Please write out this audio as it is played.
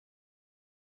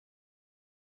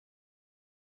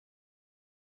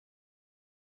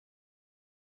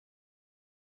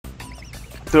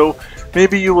though.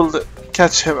 Maybe you will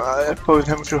catch him, upon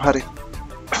him if you hurry.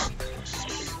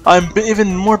 I'm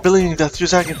even more believing that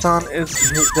Yuzaki-san is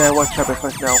the White Rabbit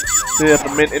right now, their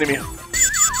main enemy.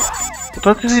 But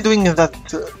what is he doing in that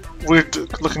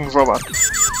weird-looking robot?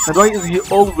 And why is he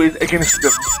always against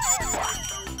them?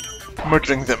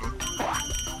 Murdering them.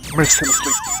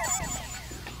 Mercilessly.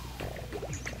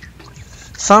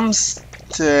 Some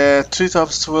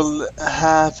treetops will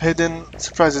have hidden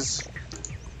surprises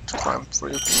to climb for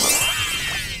you.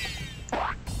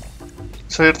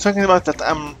 So you're talking about that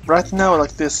I'm right now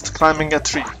like this, climbing a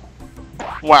tree.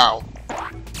 Wow.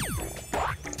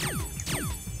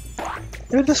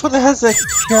 Maybe this one has a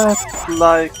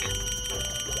cat-like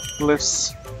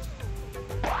glyphs.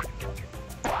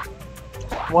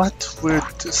 What weird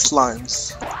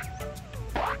slimes.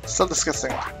 So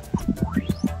disgusting.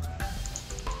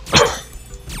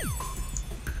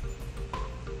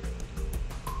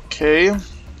 Okay,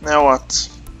 now what?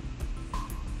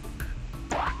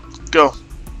 Go.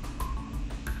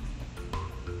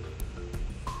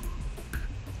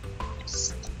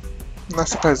 Nice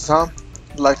surprises, huh?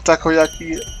 Like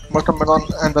takoyaki, watermelon,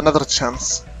 and another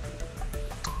chance.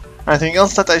 Anything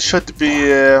else that I should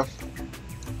be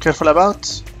careful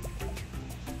about?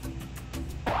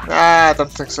 I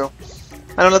don't think so.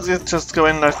 I know, let's just go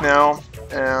in right now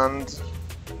and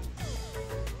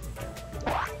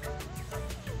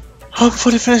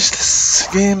hopefully finish this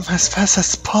game as fast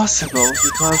as possible,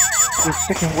 because it's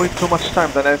taking way too much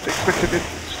time than I expected it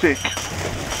to take.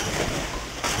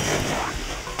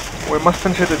 We must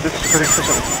finish it at this specific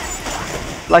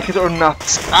session. Like it or not.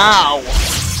 Ow!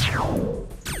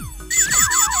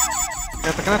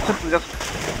 Yes, I cannot simply just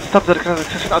stop the recording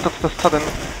session out of the sudden.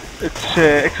 It's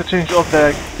exchange of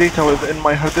the data within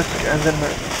my hard disk and then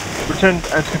return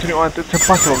and continue on. It's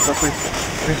impossible that way.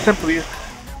 They simply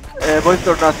believe it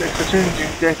or not,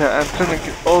 exchanging data and turning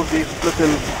all these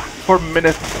little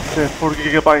 4-minute, 4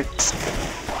 gigabytes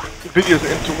videos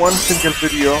into one single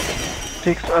video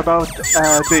takes about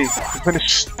a day to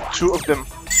finish 2 of them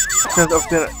because of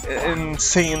their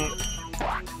insane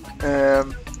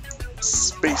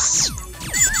space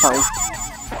size.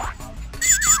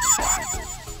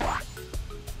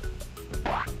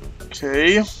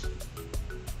 Okay.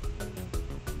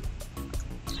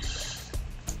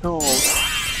 Oh.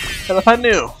 Hell if I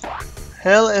knew!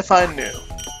 Hell if I knew!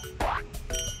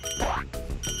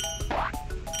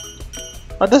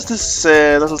 What does this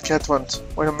little cat want?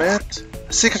 Wait a minute.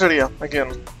 A secret area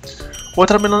again.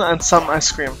 Watermelon and some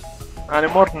ice cream.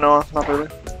 Anymore? No, not really.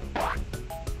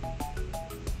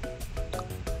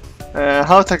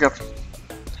 How tiger?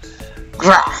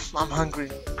 Grah! I'm hungry.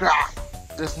 Grah!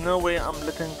 There's no way I'm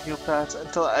letting you pass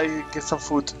until I get some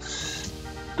food.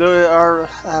 There are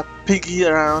a piggy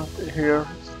around here.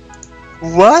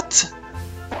 What?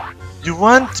 You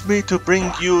want me to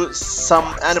bring you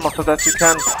some animal so that you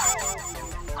can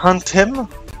hunt him?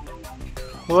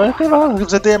 Whatever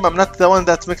the damn, I'm not the one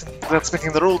that's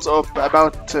making the rules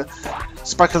about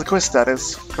Sparkle Quest, that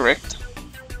is correct.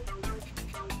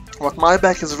 But my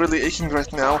back is really aching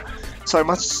right now, so I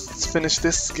must finish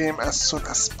this game as soon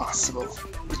as possible.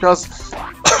 Because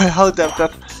I highly doubt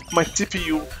that my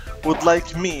CPU would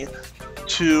like me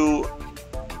to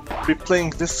be playing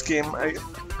this game,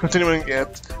 continuing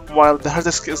it, while the hard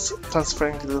disk is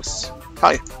transferring this.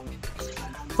 Hi.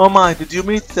 Oh my, did you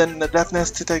meet that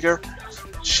nasty tiger?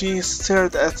 She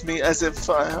stared at me as if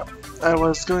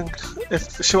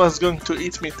if she was going to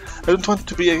eat me. I don't want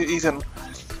to be eaten.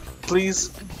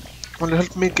 Please, will you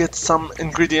help me get some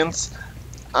ingredients?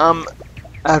 I'm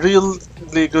a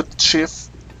really good chef,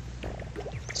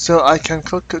 so I can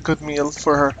cook a good meal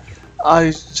for her.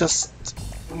 I just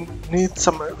need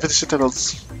some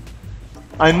vegetables.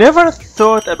 I never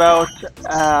thought about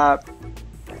a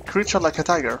creature like a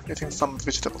tiger eating some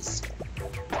vegetables.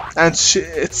 And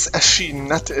it's a she,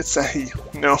 not it's a he.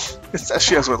 No, it's a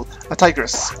she as well. A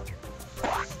tigress.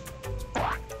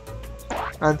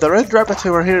 And the red rabbit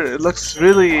over here looks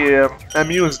really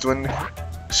amused when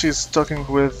she's talking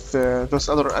with those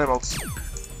other animals.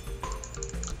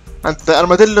 And the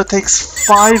armadillo takes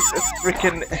 5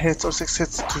 freaking hits or 6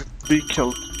 hits to be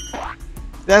killed.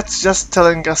 That's just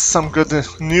telling us some good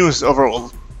news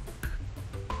overall.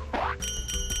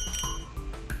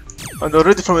 And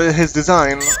already from his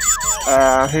design,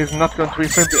 he's not going to be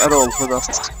friendly at all with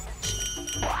us.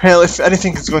 Hell, if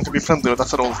anything, he's going to be friendly with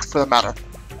us at all, for that matter.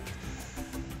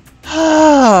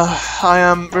 I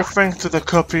am referring to the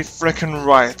copy freaking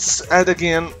rights. And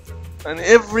again, in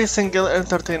every single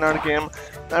entertainer game,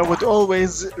 I would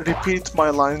always repeat my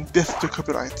line, death to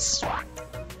copyrights.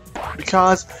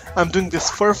 Because I'm doing this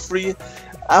for free,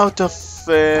 out of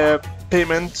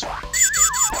payment,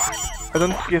 I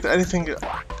don't get anything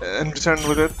in return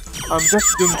with it. I'm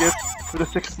just doing it for the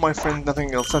sake of my friend,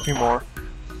 nothing else, nothing more.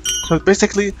 So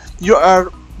basically, you are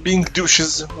being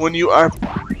douches when you are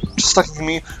stacking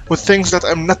me with things that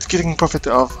I'm not getting profit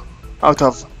out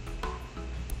of.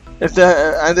 If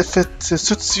it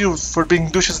suits you for being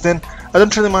douches, then I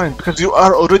don't really mind, because you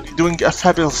are already doing a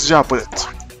fabulous job with it.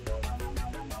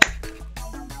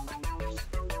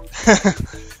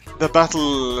 The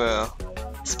battle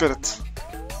spirit.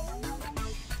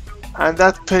 And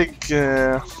that pig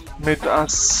made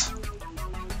us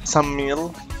some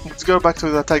meal. Let's go back to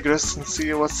the tigress and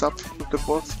see what's up with the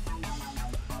both.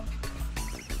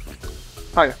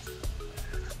 Hi.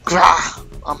 Grah!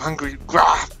 I'm hungry.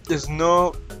 Grah! There's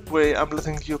no way I'm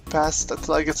letting you pass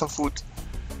until I get some food.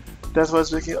 That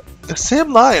was making the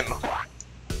same line.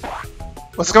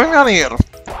 What's going on here?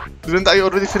 Didn't I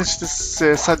already finish this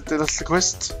side little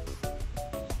quest?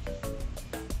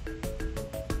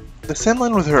 The same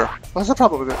line with her. What's the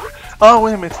problem with it? Oh,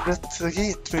 wait a minute. That's the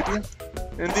gate, maybe?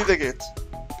 Indeed, the gate.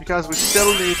 Because we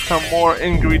still need some more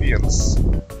ingredients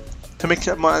to make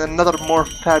another more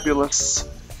fabulous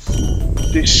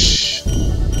dish.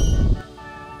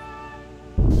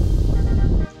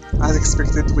 As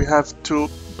expected, we have to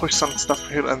push some stuff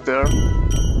here and there.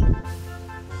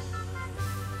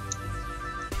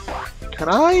 Can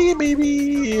I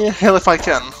maybe? Hell if I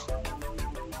can.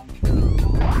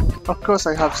 Of course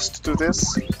I have to do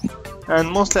this. And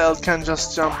mostly I can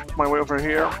just jump my way over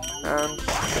here and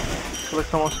collect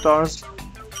some more stars.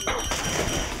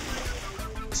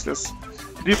 What's this?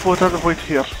 Deep water, wait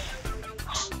here.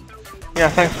 Yeah,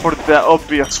 thanks for the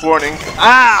obvious warning.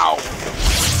 Ow!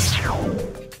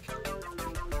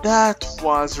 That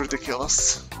was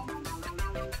ridiculous.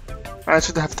 I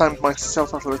should have timed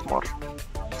myself a little bit more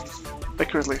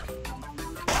accurately.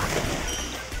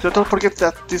 So don't forget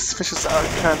that these fishes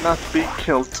cannot be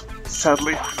killed,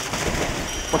 sadly.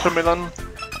 Watermelon.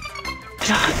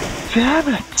 God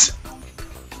damn it!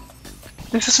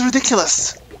 This is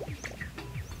ridiculous!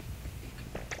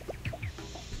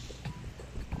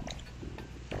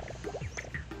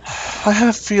 I have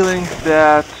a feeling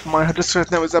that my hard disk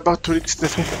right now is about to reach the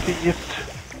 50th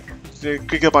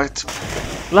gigabyte.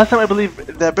 Last time I believe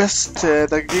the best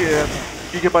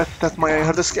gigabyte that my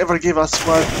hard disk ever gave us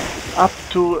was up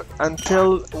to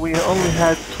until we only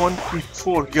had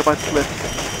 24 gigabytes left,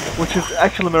 which is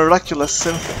actually miraculous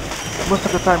since most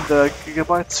of the time the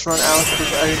gigabytes run out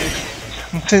with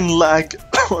an insane lag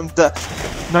on the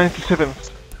 97th.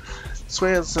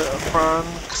 Sway's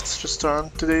Frank's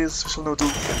restaurant, today's special noodle.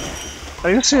 Are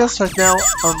you serious right now?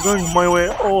 I'm going my way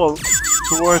all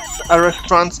towards a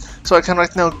restaurant so I can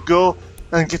right now go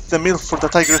and get the meal for the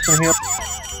tigress in here.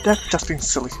 That's just being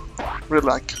silly. Real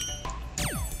like.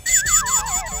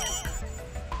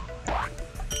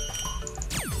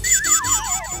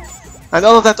 And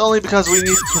all of that only because we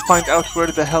need to find out where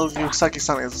the hell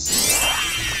Yusagi-san is.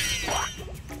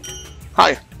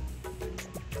 Hi.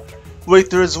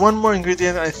 Wait, there is one more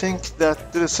ingredient. I think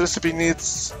that this recipe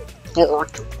needs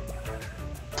pork.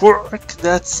 Pork,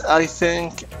 that's, I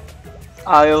think,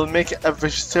 I'll make a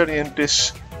vegetarian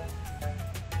dish.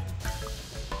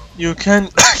 You can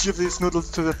give these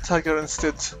noodles to the tiger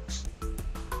instead.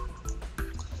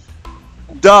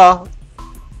 Duh!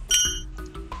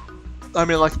 I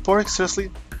mean, like, pork,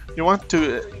 seriously? You want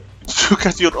to look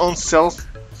at your own self?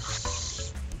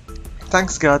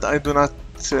 Thanks God, I do not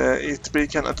eat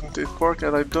bacon, I don't eat pork,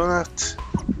 and I do not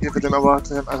give a damn about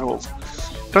them at all.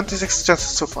 26 chances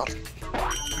so far.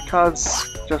 Because,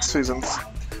 just reasons.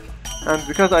 And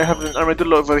because I have an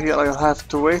armadillo over here, I'll have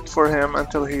to wait for him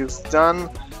until he is done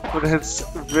with his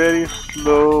very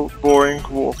slow, boring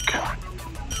walk.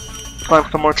 Climb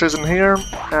some more trees in here,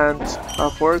 and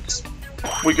upwards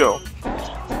we go.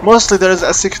 Mostly there is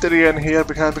a secret area in here,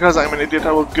 because I'm an idiot,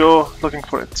 I will go looking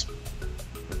for it.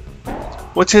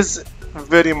 Which is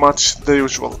very much the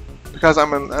usual, because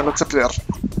I'm an Let's Play player.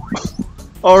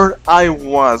 Or I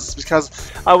was,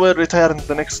 because I will retire in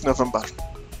the next November.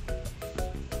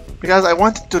 Because I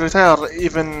wanted to retire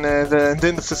even the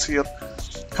end of this year.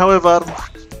 However,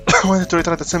 I wanted to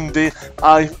retire the same day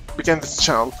I began this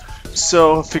channel.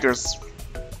 So, figures.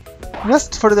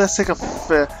 Just for the sake of...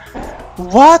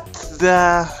 what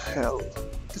the hell?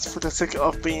 Just for the sake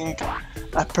of being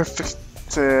a perfect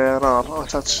runner or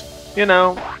such. You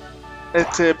know,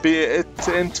 it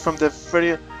ends from the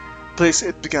very place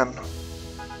it began.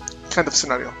 Kind of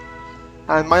scenario.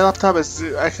 And my laptop is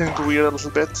acting weird a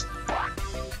little bit.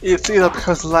 It's either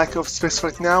because of lack of space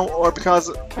right now or because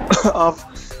of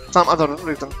some other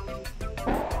reason.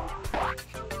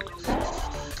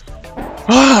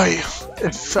 Why?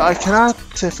 if I cannot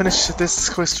finish this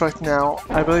quest right now,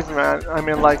 I believe me, man. I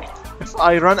mean, like, if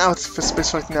I run out of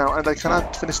space right now and I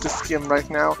cannot finish this game right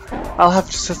now, I'll have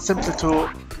just simply to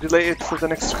delay it for the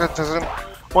next cutscene.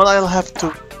 Well, I'll have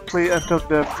to play until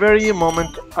the very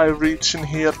moment I reach in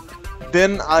here.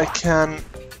 Then I can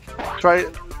try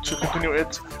to continue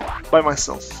it by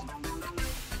myself.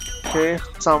 Okay,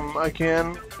 some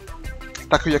again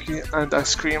takoyaki and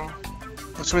ice cream,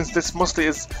 which means this mostly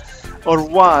is or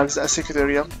was a secret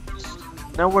area.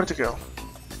 Now where to go?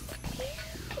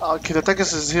 Okay, the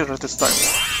Tagus is here this time.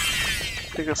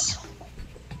 Tagus.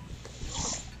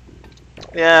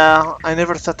 Yeah, I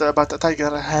never thought about a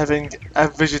tiger having a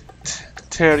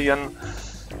vegetarian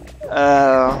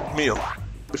meal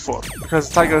before, because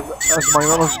tigers, as my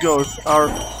knowledge goes, are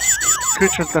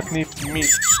creatures that need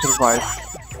meat to survive.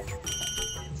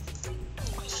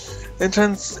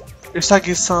 Entrance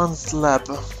Usagi-san's lab.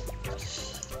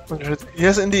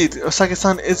 Yes, indeed,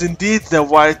 Usagi-san is indeed the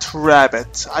white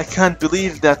rabbit. I can't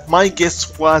believe that my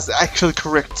guess was actually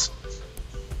correct.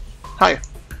 Hi.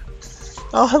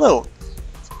 Oh, hello.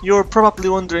 You're probably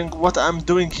wondering what I'm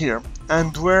doing here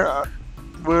and where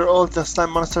all the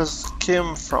slime monsters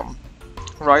came from,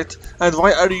 right? And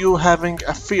why are you having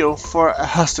a fear for a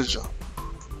hostage?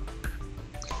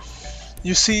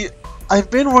 You see, I've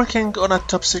been working on a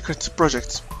top secret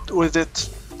project. With it,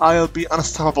 I'll be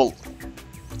unstoppable.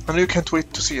 And you can't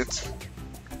wait to see it.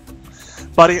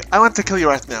 Buddy, I want to kill you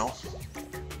right now.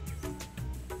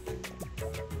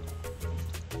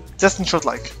 Just in short,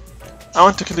 like, I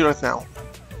want to kill you right now.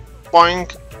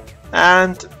 Boing!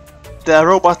 And the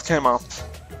robot came up.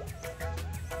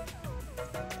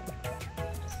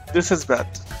 This is bad.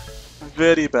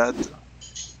 Very bad.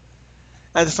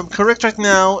 And if I'm correct right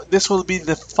now, this will be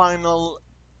the final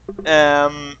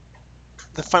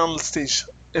stage.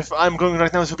 If I'm going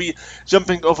right now to be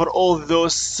jumping over all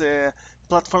those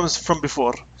platforms from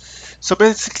before. So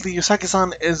basically,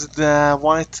 Usagi-san is the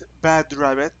white bad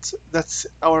rabbit. That's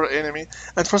our enemy.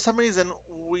 And for some reason,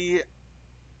 we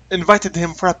invited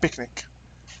him for a picnic.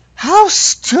 How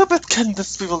stupid can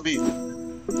these people be?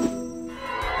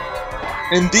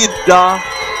 Indeed,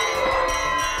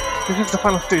 this is the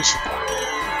final stage.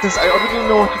 Since I already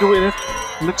know what to do in it,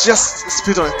 let's just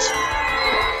speed on it.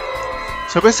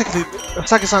 So basically,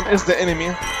 Usagi-san is the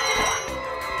enemy,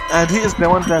 and he is the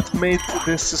one that made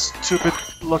this stupid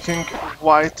looking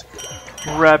white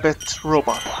rabbit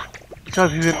robot.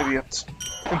 Because he's an idiot.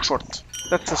 In short.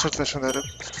 That's the short version of it.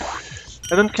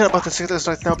 I don't care about the secrets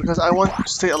right now because I want to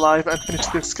stay alive and finish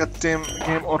this goddamn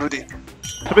game already.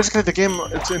 So basically the game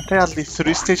is entirely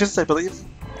 3 stages, I believe.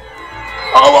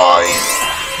 Oh boy!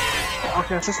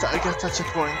 Okay, at least I got a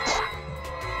checkpoint.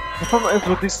 The problem is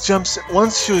with these jumps,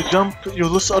 once you jump, you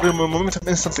lose all your momentum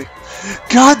instantly.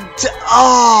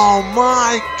 Oh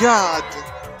my god!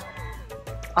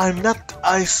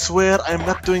 I swear I'm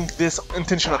not doing this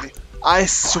intentionally. I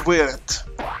swear it.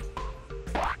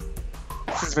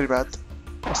 This is very bad.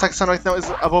 Usagi-san right now is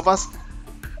above us,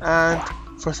 and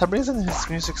for some reason his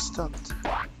music stopped.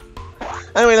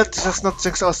 Anyway, let's just not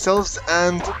jinx ourselves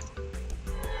and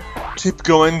keep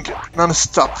going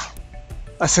non-stop,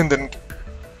 ascending.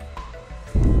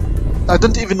 I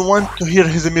don't even want to hear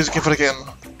his music ever again.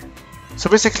 So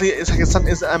basically, Usagi-san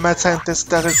is a mad scientist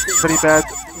that is very bad,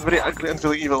 very ugly and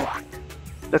very evil,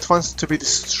 that wants to be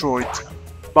destroyed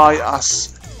by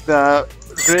us, the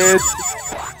red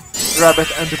rabbit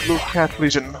and the blue cat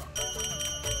legion.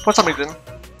 For some reason.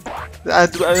 I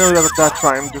know that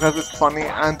rhymed because it's funny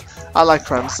and I like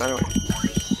rhymes anyway.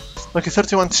 Okay,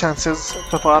 31 chances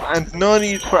so far and no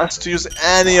need for us to use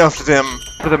any of them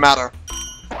for the matter.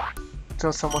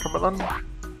 So some watermelon.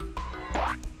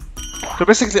 So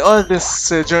basically all this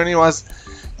journey was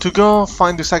to go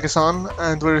find Usagi-san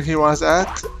and where he was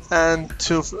at and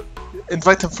to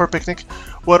invite him for a picnic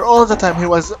where all the time he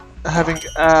was having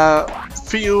a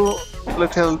few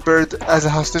little bird as a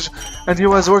hostage and he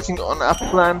was working on a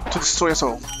plan to destroy us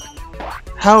all.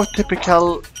 How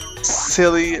typical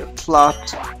silly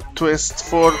plot twist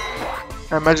for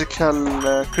a magical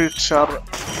creature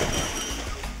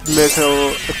little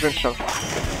adventure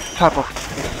type of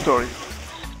story.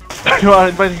 You are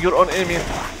inviting your own enemy.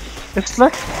 It's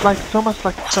like so much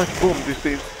like Sonic Boom these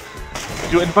days.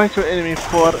 You invite your enemy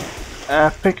for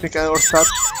a picnic or such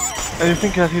and you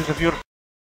think that he's a viewer.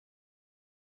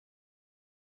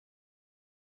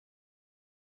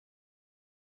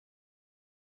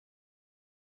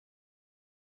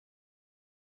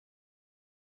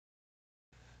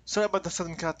 Sorry about the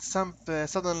sudden cut.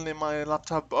 Suddenly my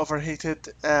laptop overheated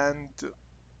and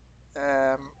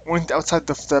went outside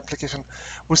of the application.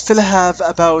 We still have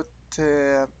about,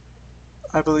 I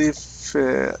believe,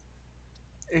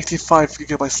 85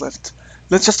 gigabytes left.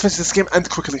 Let's just finish this game and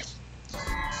quickly.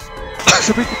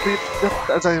 So basically, just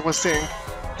as I was saying,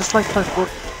 just like Cyborg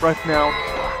right now,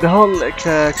 the whole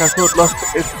cartoon lost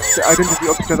its identity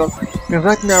altogether. And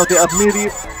right now they are merely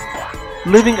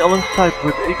living alongside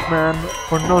with Eggman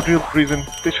for no real reason.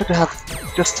 They should have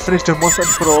just finished them once and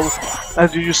for all,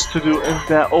 as you used to do in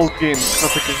the old games,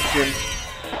 not the games.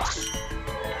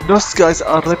 Those guys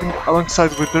are living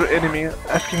alongside with their enemy,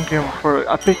 asking him for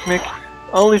a picnic,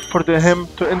 only for him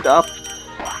to end up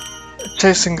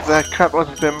chasing the crap out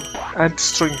of them and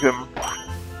destroying them.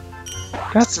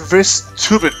 That's very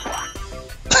stupid,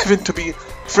 even to be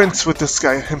friends with this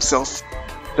guy himself,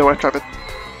 the White Rabbit,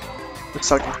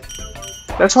 Usagi.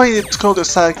 That's why it's called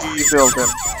Usagi-ville then.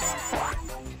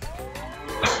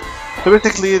 So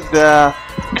basically the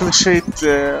cliched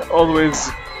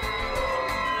always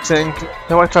saying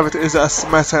the White Rabbit is a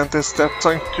mad scientist that's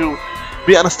trying to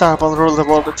be unstoppable, rule the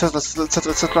world, etc,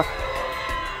 etc, etc.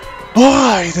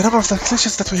 Boy, the number of the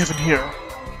cliches that we have in here.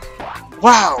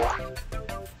 Wow!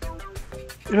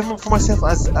 Even for myself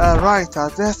as a writer,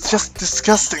 that's just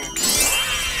disgusting.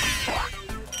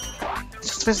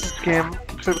 Just finish this game,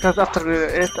 because after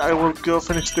it I will go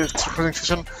finish this recording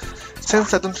session,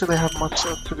 since I don't really have much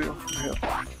to do here.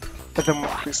 At the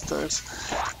moment, please, guys.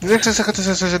 The next second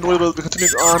session we will be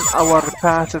continuing on our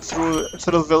path through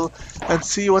ThrillVille and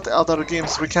see what other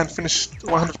games we can finish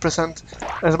 100%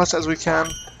 as much as we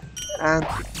can. And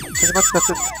pretty much that's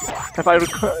it. If I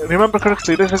remember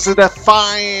correctly, this is the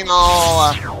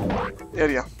final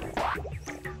area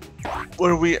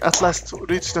where we at last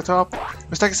reach the top.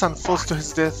 Mustaki-san falls to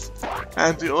his death,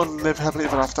 and we all live happily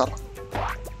ever after,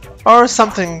 or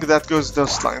something that goes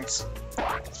those lines.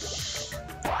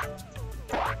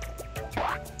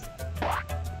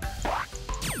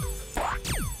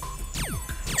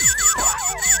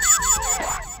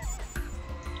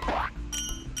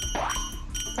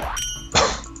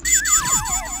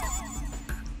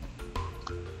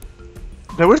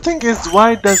 The weird thing is,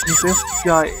 why does this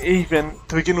guy even,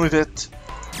 to begin with it,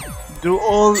 do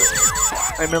all,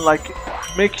 I mean like,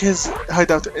 make his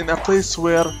hideout in a place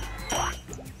where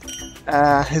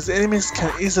his enemies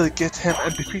can easily get him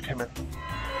and defeat him in?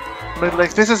 But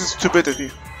like, this is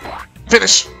stupidity.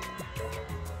 Finish!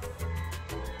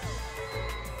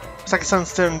 Saki-san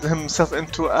turned himself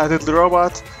into a deadly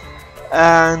robot,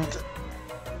 and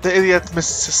the idiot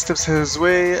missteps his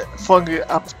way, falling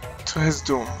up to his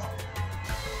doom.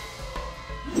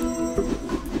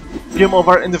 Game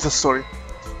over, end of the story.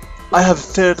 I have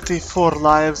 34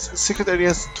 lives, secret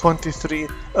areas 23,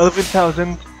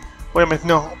 11,000, wait a minute,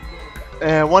 no,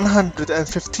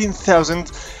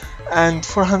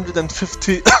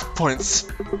 115,450 points.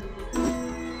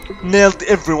 Nailed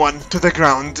everyone to the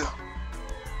ground.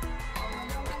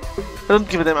 I don't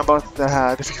give a damn about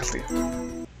the difficulty.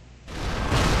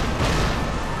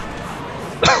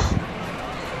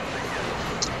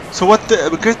 So what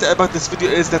great about this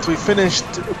video is that we finished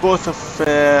both of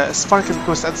Sparkle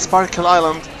Coast and Sparkle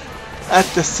Island at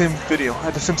the same video,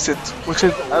 at the same set, which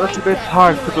is a little bit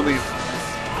hard to believe.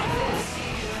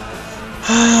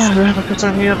 Do we have a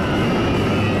concern here?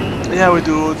 Yeah, we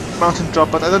do mountain drop,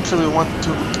 but I don't really want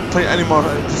to play anymore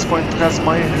at this point because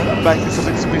my back is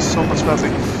affecting me so much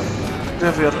badly.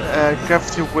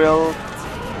 Gravity Well,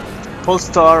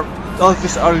 Polestar, all of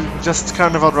these are just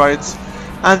carnival rides.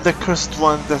 And the cursed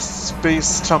one, the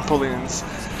space trampolines.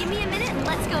 Give me a minute and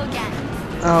let's go again.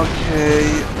 Okay,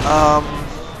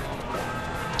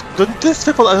 don't these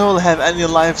people at all have any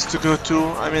lives to go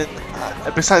to? I mean,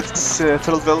 besides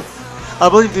ThrillVille? I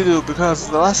believe they do, because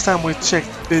the last time we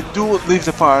checked, they do leave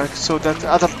the park so that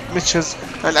other Mitches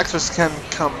and actors can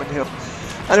come in here.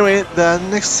 Anyway, the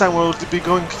next time we'll be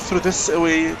going through this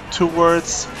way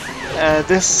towards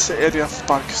this area of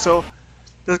park. So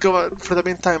let's go for the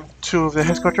meantime to the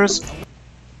headquarters.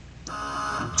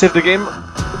 Save the game.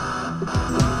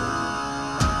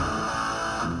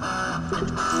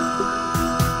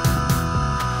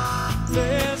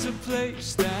 There's a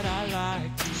place that I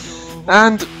like to go.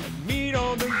 And Meet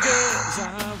all the girls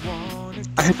I want.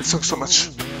 I hate this song so much.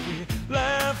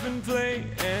 Laugh and play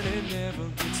and it never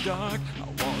gets dark. I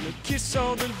wanna kiss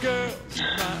all the girls in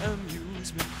my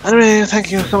amusement. Anyway,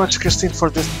 thank you so much, Christine, for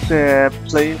this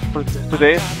play for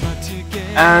today.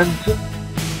 And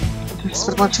this is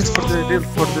pretty much it for the deal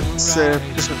for this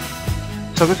session.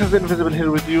 So this is Invisible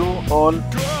here with you all,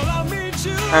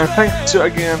 and thanks to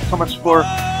again so much for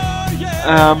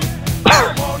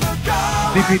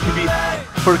DPTV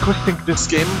for requesting this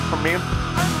game from me,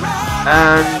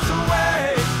 and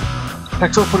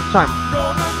thanks all for the time.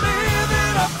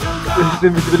 This is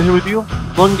Invisible here with you.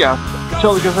 Long out.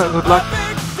 Ciao, guys, good luck.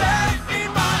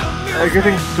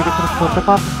 getting to the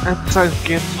tepat and saya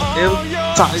game il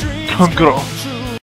tai tangro.